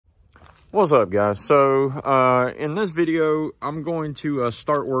What's up, guys? So in this video I'm going to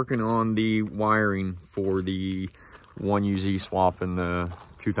start working on the wiring for the 1UZ swap in the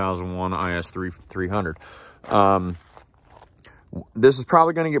 2001 IS300. This is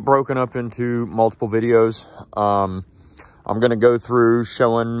probably going to get broken up into multiple videos. I'm going to go through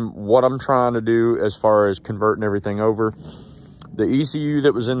showing what I'm trying to do as far as converting everything over. The ECU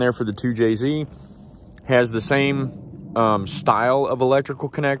that was in there for the 2JZ has the same style of electrical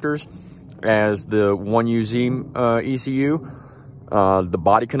connectors as the 1UZ ECU. The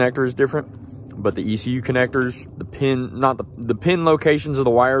body connector is different, but the ECU connectors, the pin locations of the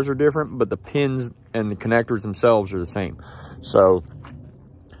wires are different, but the pins and the connectors themselves are the same. So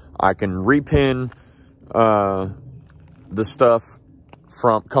I can repin the stuff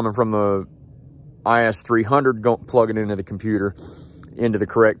coming from the IS300, plug it into the computer, into the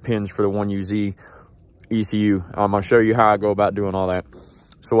correct pins for the 1UZ ECU. I'm going to show you how I go about doing all that.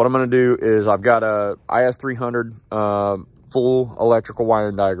 So what I'm going to do is I've got a IS300 full electrical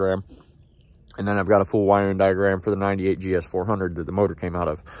wiring diagram, and then I've got a full wiring diagram for the 98 GS400 that the motor came out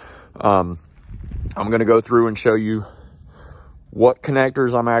of. I'm going to go through and show you what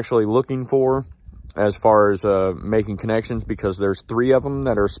connectors I'm actually looking for as far as making connections, because there's 3 of them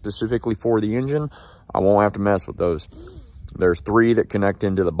that are specifically for the engine. I won't have to mess with those. There's 3 that connect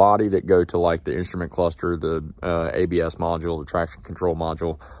into the body that go to like the instrument cluster, the ABS module, the traction control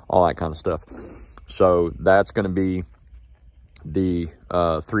module, all that kind of stuff. So that's going to be the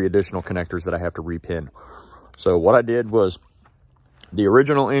 3 additional connectors that I have to repin. So what I did was the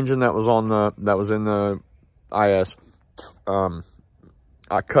original engine that was in the IS,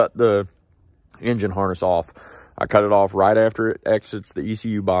 I cut the engine harness off. I cut it off right after it exits the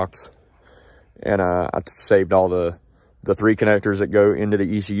ECU box, and I saved all the 3 connectors that go into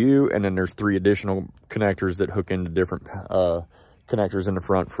the ECU, and then there's 3 additional connectors that hook into different connectors in the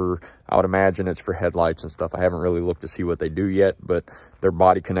front for, I would imagine it's for headlights and stuff. I haven't really looked to see what they do yet, but they're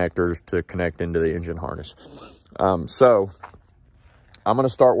body connectors to connect into the engine harness. So I'm going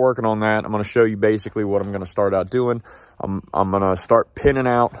to start working on that. I'm going to show you basically what I'm going to start out doing. I'm going to start pinning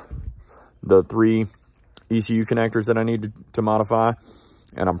out the 3 ECU connectors that I need to modify,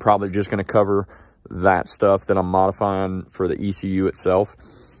 and I'm probably just going to cover that stuff that I'm modifying for the ECU itself.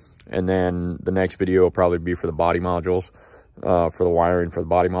 And then the next video will probably be for the body modules, for the wiring for the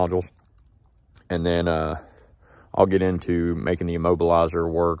body modules. And then I'll get into making the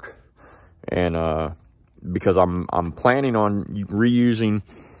immobilizer work. And because I'm planning on reusing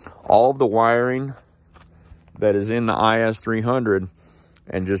all of the wiring that is in the IS300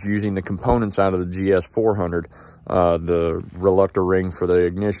 and just using the components out of the GS400, the reluctor ring for the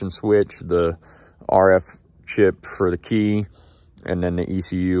ignition switch, the RF chip for the key, and then the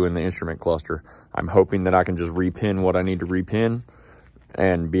ECU and the instrument cluster. I'm hoping that I can just repin what I need to repin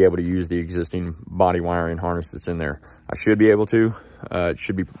and be able to use the existing body wiring harness that's in there. I should be able to. It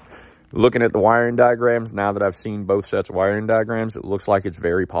should be, looking at the wiring diagrams, now that I've seen both sets of wiring diagrams, it looks like it's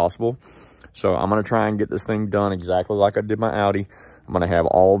very possible. So I'm going to try and get this thing done exactly like I did my Audi. I'm going to have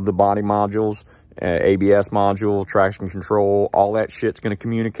all of the body modules, ABS module, traction control, all that shit's going to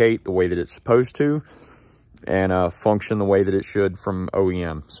communicate the way that it's supposed to and function the way that it should from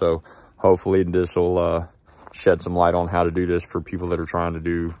OEM. So hopefully this will shed some light on how to do this for people that are trying to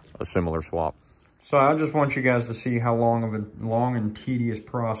do a similar swap. So I just want you guys to see how long and tedious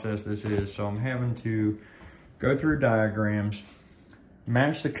process this is. So I'm having to go through diagrams,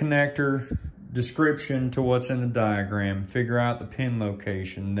 match the connector description to what's in the diagram, figure out the pin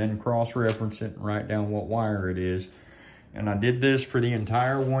location, then cross-reference it and write down what wire it is. And I did this for the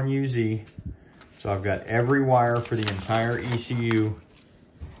entire 1UZ. So I've got every wire for the entire ECU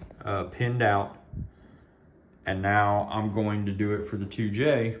pinned out. And now I'm going to do it for the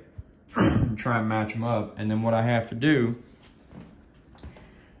 2J, try and match them up. And then what I have to do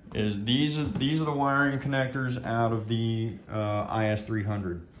is these are the wiring connectors out of the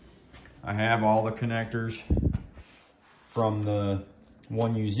IS300. I have all the connectors from the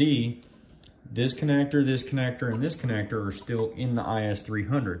 1UZ. This connector, and this connector are still in the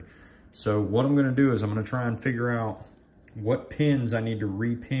IS300. So what I'm going to do is I'm going to try and figure out what pins I need to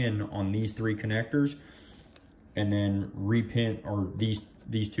repin on these 3 connectors, and then repin, or these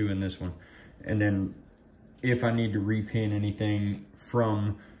 2 and this one. And then if I need to repin anything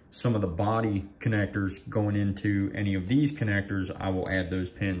from some of the body connectors going into any of these connectors, I will add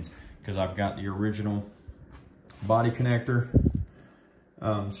those pins, because I've got the original body connector.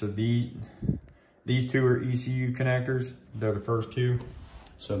 So these 2 are ECU connectors. They're the first 2.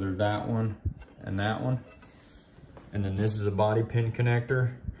 So they're that one and that one. And then this is a body pin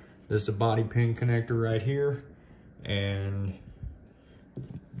connector. This is a body pin connector right here. And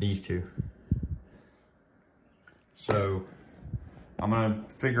these 2. So I'm gonna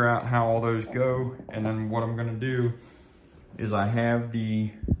figure out how all those go, and then what I'm gonna do is I have the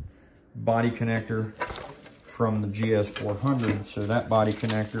body connector from the GS400, so that body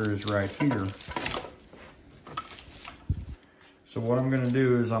connector is right here. So what I'm gonna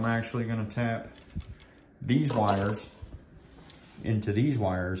do is I'm actually gonna tap these wires into these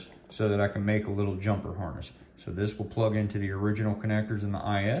wires so that I can make a little jumper harness. So this will plug into the original connectors in the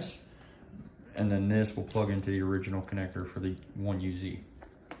IS, and then this will plug into the original connector for the 1UZ.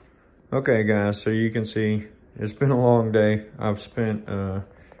 Okay guys, so you can see it's been a long day. I've spent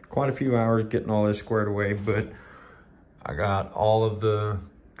quite a few hours getting all this squared away, but I got all of the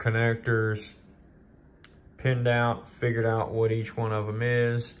connectors pinned out, figured out what each one of them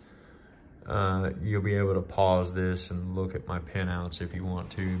is. You'll be able to pause this and look at my pinouts if you want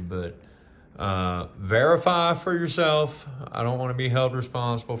to, but verify for yourself. I don't want to be held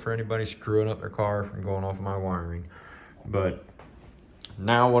responsible for anybody screwing up their car from going off of my wiring. But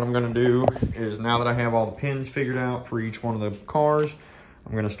now what I'm going to do is, now that I have all the pins figured out for each one of the cars,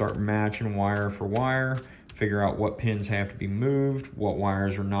 I'm going to start matching wire for wire, figure out what pins have to be moved, what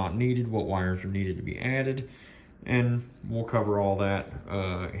wires are not needed, what wires are needed to be added, and we'll cover all that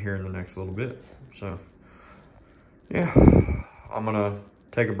here in the next little bit. So yeah, I'm gonna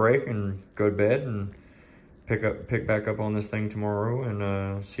take a break and go to bed and pick back up on this thing tomorrow,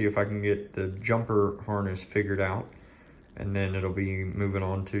 and see if I can get the jumper harness figured out, and then it'll be moving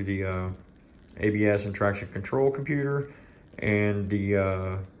on to the ABS and traction control computer, and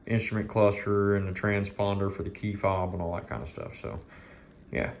the instrument cluster, and the transponder for the key fob, and all that kind of stuff. So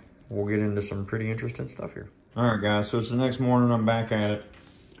yeah, we'll get into some pretty interesting stuff here. All right guys, so it's the next morning, I'm back at it.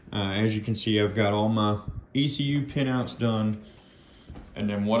 As you can see, I've got all my ECU pinouts done, and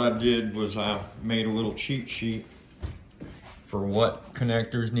then what I did was I made a little cheat sheet for what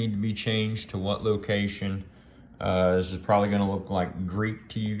connectors need to be changed to what location. This is probably gonna look like Greek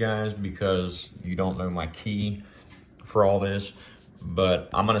to you guys because you don't know my key for all this, but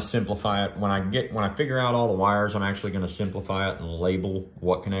I'm gonna simplify it. When I figure out all the wires, I'm actually gonna simplify it and label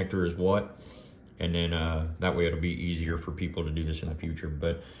what connector is what, and then that way it'll be easier for people to do this in the future.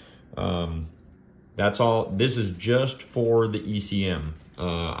 But that's all. This is just for the ECM.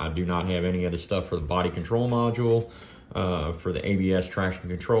 I do not have any of the stuff for the body control module, for the ABS traction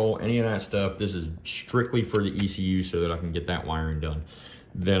control, any of that stuff. This is strictly for the ECU so that I can get that wiring done.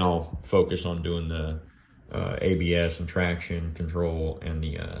 Then I'll focus on doing the ABS and traction control and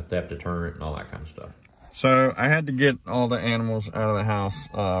the theft deterrent and all that kind of stuff. So I had to get all the animals out of the house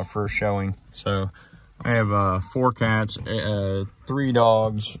for a showing. So I have 4 cats, 3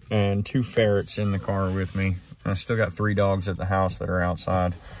 dogs, and 2 ferrets in the car with me. I still got 3 dogs at the house that are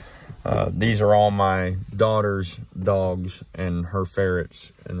outside. These are all my daughter's dogs and her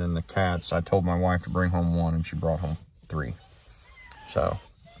ferrets. And then the cats, I told my wife to bring home 1 and she brought home 3. So,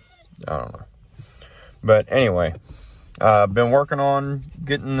 I don't know. But anyway, I've been working on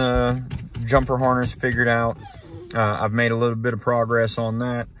getting the jumper harness figured out. I've made a little bit of progress on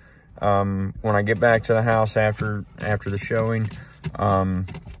that. When I get back to the house after the showing, I'm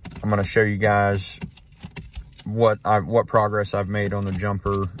going to show you guys what progress I've made on the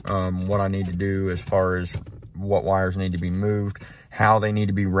jumper, what I need to do as far as what wires need to be moved, how they need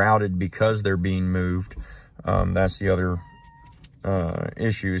to be routed because they're being moved. That's the other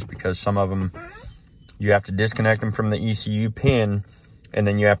issue, is because some of them, you have to disconnect them from the ECU pin, and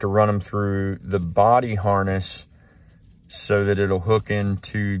then you have to run them through the body harness so that it'll hook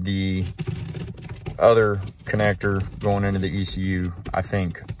into the other connector going into the ECU. I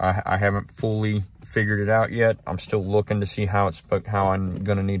think I haven't fully figured it out yet. I'm still looking to see how I'm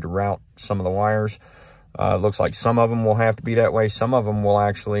going to need to route some of the wires. It looks like some of them will have to be that way. Some of them will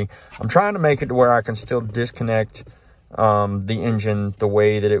actually, I'm trying to make it to where I can still disconnect the engine the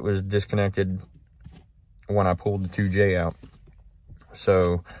way that it was disconnected when I pulled the 2J out.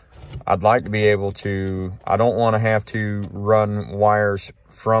 So I'd like to be able to, I don't want to have to run wires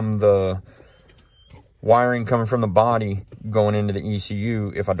from the wiring coming from the body going into the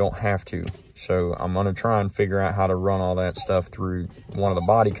ECU if I don't have to. So I'm going to try and figure out how to run all that stuff through one of the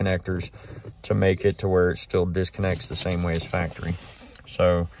body connectors to make it to where it still disconnects the same way as factory.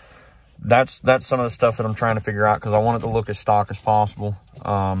 So that's some of the stuff that I'm trying to figure out, because I want it to look as stock as possible.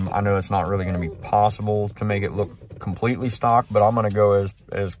 I know it's not really going to be possible to make it look completely stock, but I'm going to go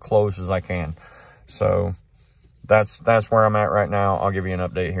as close as I can. So that's where I'm at right now. I'll give you an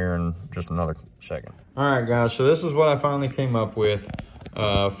update here in just another second. All right, guys, so this is what I finally came up with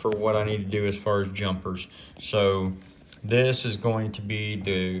for what I need to do as far as jumpers. So this is going to be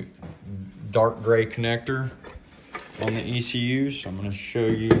the dark gray connector on the ECU. So I'm going to show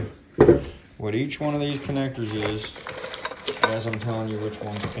you what each one of these connectors is as I'm telling you which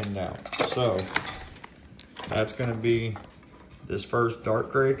one's pinned out. So that's going to be, this first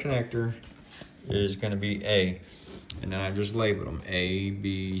dark gray connector is going to be A. And then I just labeled them A,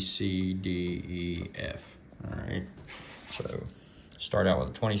 B, C, D, E, F. All right. So start out with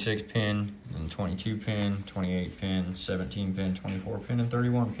a 26 pin, then 22 pin, 28 pin, 17 pin, 24 pin, and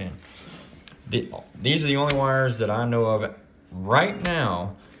 31 pin. These are the only wires that I know of right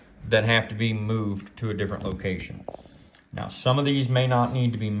now that have to be moved to a different location. Now, some of these may not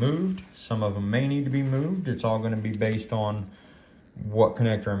need to be moved. Some of them may need to be moved. It's all going to be based on what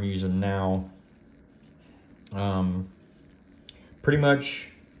connector I'm using now. Pretty much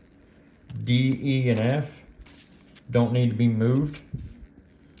D, E, and F don't need to be moved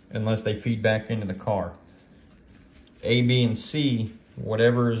unless they feed back into the car. A, B, and C,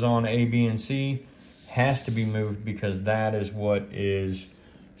 whatever is on A, B, and C has to be moved because that is what is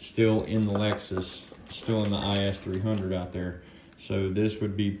still in the Lexus, still in the IS300 out there. So this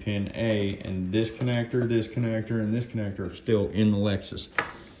would be pin A, and this connector, and this connector are still in the Lexus.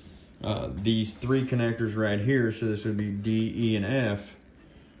 These three connectors right here, so this would be D, E, and F,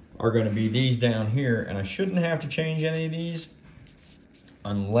 are going to be these down here, and I shouldn't have to change any of these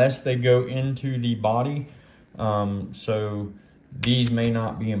unless they go into the body. So these may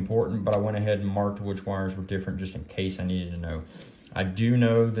not be important, but I went ahead and marked which wires were different just in case I needed to know. I do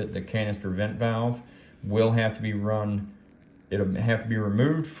know that the canister vent valve will have to be run. It'll have to be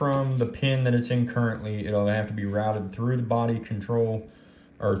removed from the pin that it's in currently. It'll have to be routed through the body control,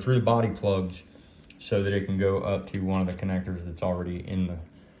 or through the body plugs, so that it can go up to one of the connectors that's already in the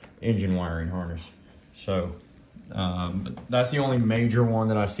engine wiring harness. So that's the only major one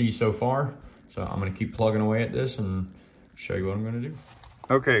that I see so far. So I'm gonna keep plugging away at this and show you what I'm gonna do.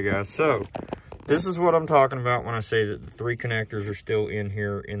 Okay guys, so this is what I'm talking about when I say that the three connectors are still in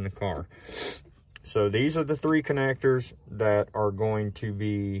here in the car. So these are the three connectors that are going to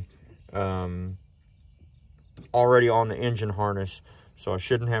be already on the engine harness. So I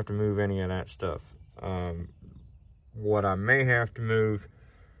shouldn't have to move any of that stuff. What I may have to move,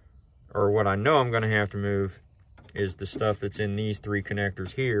 or what I know I'm going to have to move, is the stuff that's in these three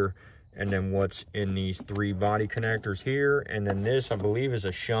connectors here, and then what's in these three body connectors here, and then this I believe is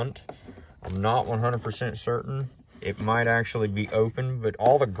a shunt. I'm not 100% certain. It might actually be open, but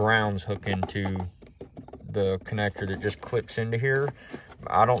all the grounds hook into the connector that just clips into here.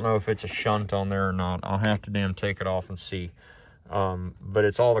 I don't know if it's a shunt on there or not. I'll have to damn take it off and see. But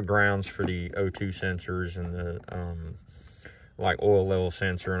it's all the grounds for the O2 sensors and the like oil level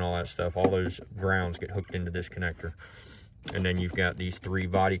sensor and all that stuff. All those grounds get hooked into this connector. And then you've got these three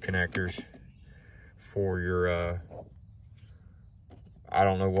body connectors for your, I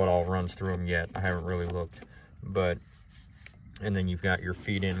don't know what all runs through them yet. I haven't really looked. But, and then you've got your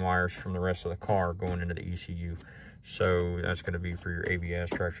feed-in wires from the rest of the car going into the ECU. So that's going to be for your ABS,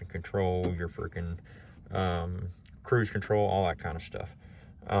 traction control, your freaking cruise control, all that kind of stuff.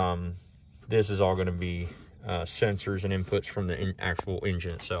 This is all going to be sensors and inputs from the actual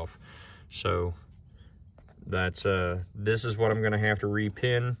engine itself. So that's this is what I'm going to have to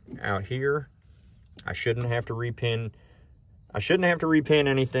repin out here. I shouldn't have to repin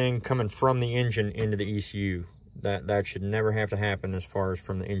anything coming from the engine into the ECU. That should never have to happen as far as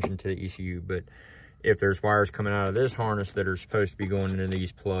from the engine to the ECU. But if there's wires coming out of this harness that are supposed to be going into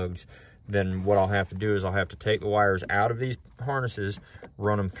these plugs, then what I'll have to do is I'll have to take the wires out of these harnesses,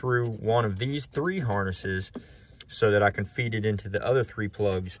 run them through one of these three harnesses so that I can feed it into the other three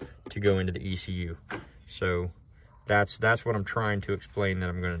plugs to go into the ECU. So that's what I'm trying to explain that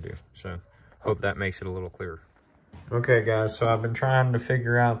I'm going to do. So hope that makes it a little clearer. Okay guys, so I've been trying to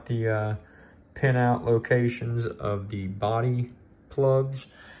figure out the pin out locations of the body plugs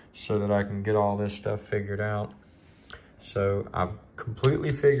so that I can get all this stuff figured out. So I've completely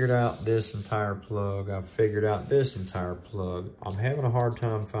figured out this entire plug. I've figured out this entire plug. I'm having a hard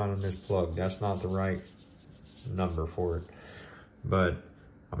time finding this plug. That's not the right number for it. But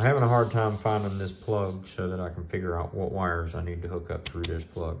I'm having a hard time finding this plug so that I can figure out what wires I need to hook up through this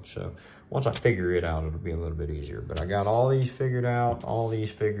plug. So once I figure it out, it'll be a little bit easier. But I got all these figured out, all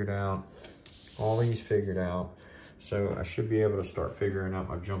these figured out, all these figured out. So I should be able to start figuring out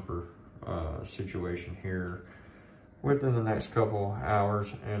my jumper situation here within the next couple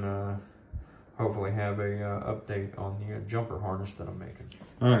hours, and hopefully have a update on the jumper harness that I'm making.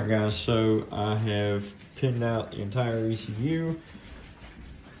 All right guys, so I have pinned out the entire ECU,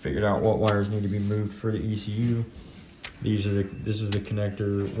 figured out what wires need to be moved for the ECU. This is the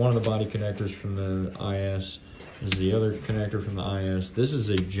connector, one of the body connectors from the IS. This is the other connector from the IS. This is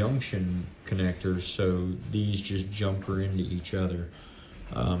a junction connector, so these just jumper into each other.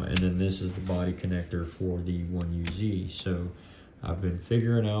 And then this is the body connector for the 1UZ. So I've been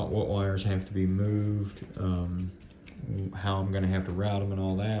figuring out what wires have to be moved, how I'm gonna have to route them and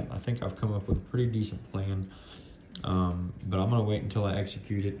all that. I think I've come up with a pretty decent plan, but I'm gonna wait until I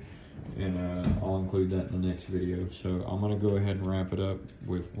execute it, and I'll include that in the next video. So I'm gonna go ahead and wrap it up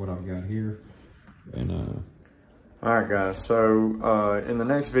with what I've got here. And all right guys, so in the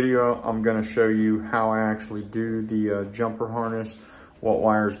next video, I'm gonna show you how I actually do the jumper harness, what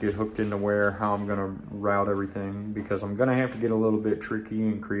wires get hooked into where, how I'm gonna route everything, because I'm gonna have to get a little bit tricky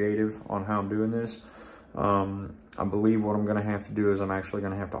and creative on how I'm doing this. I believe what I'm gonna have to do is I'm actually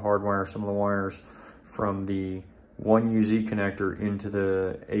gonna have to hardwire some of the wires from the 1UZ connector into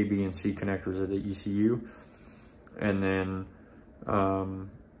the A, B, and C connectors of the ECU, and then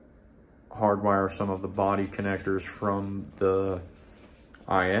hardwire some of the body connectors from the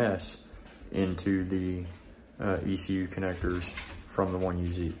IS into the ECU connectors from the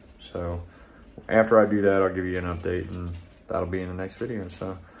 1UZ. So after I do that, I'll give you an update, and that'll be in the next video.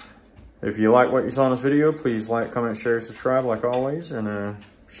 So if you like what you saw in this video, please like, comment, share, subscribe like always, and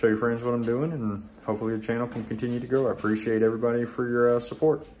show your friends what I'm doing, and hopefully the channel can continue to grow. I appreciate everybody for your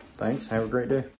support. Thanks. Have a great day.